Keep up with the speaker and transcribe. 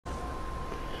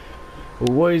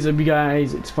What is up, you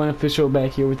guys? It's Fun Official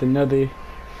back here with another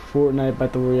Fortnite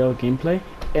Battle Royale gameplay.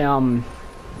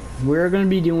 We're gonna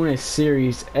be doing a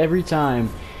series every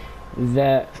time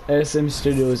that SM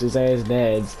Studios is as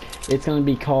dads. It's gonna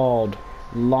be called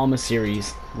Llama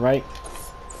Series, right?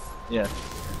 Yeah.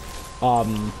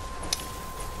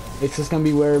 It's just gonna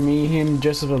be where me and him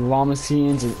dress up as llama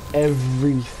scenes and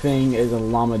everything is a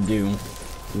llama do.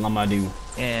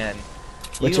 And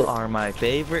What's you your- are my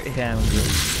favorite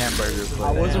hamburger player.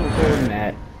 I wasn't recording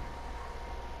that.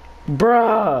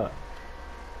 Bruh!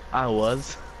 I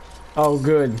was. Oh,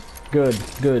 good.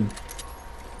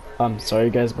 I'm sorry,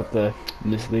 guys, about the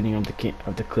misleading of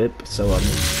the clip. So,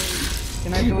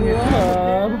 can I join your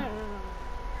club?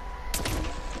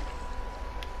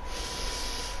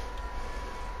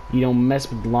 You don't mess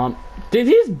with llama. Did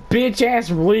his bitch ass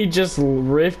really just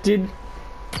rifted?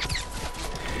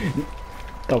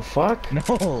 The fuck?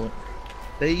 No.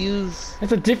 They use.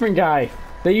 That's a different guy.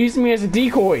 They used me as a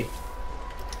decoy.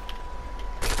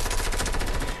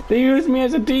 They used me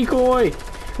as a decoy.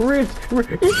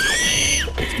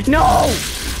 No!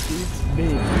 It's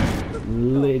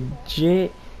been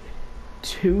legit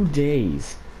 2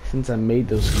 days since I made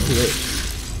those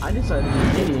clips. I decided to be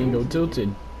an idiot and go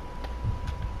tilted.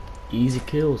 Easy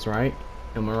kills, right?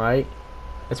 Am I right?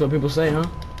 That's what people say, huh?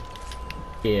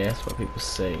 Yeah, that's what people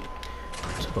say.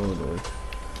 Totally.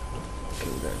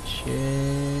 Kill that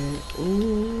shit.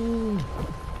 Ooh.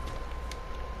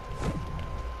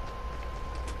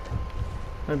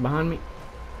 Right behind me.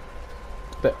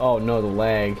 But oh no, the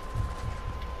lag.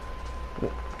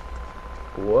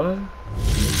 What?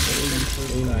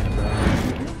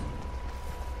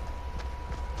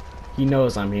 He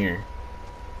knows I'm here.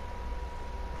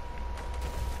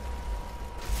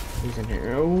 Who's in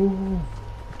here? Oh.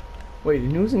 Wait,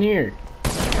 who's in here?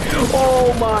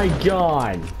 Oh my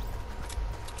god!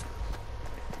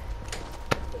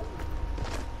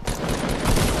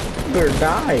 Better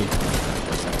die.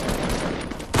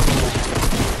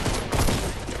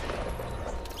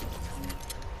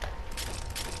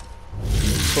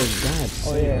 For God's sake.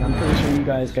 Oh yeah, I'm pretty sure you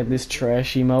guys got this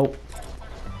trash emote.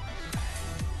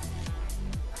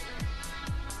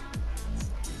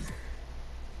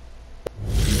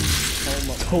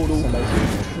 Total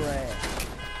trash.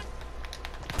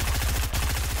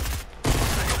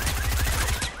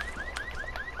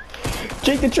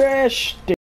 Take the trash!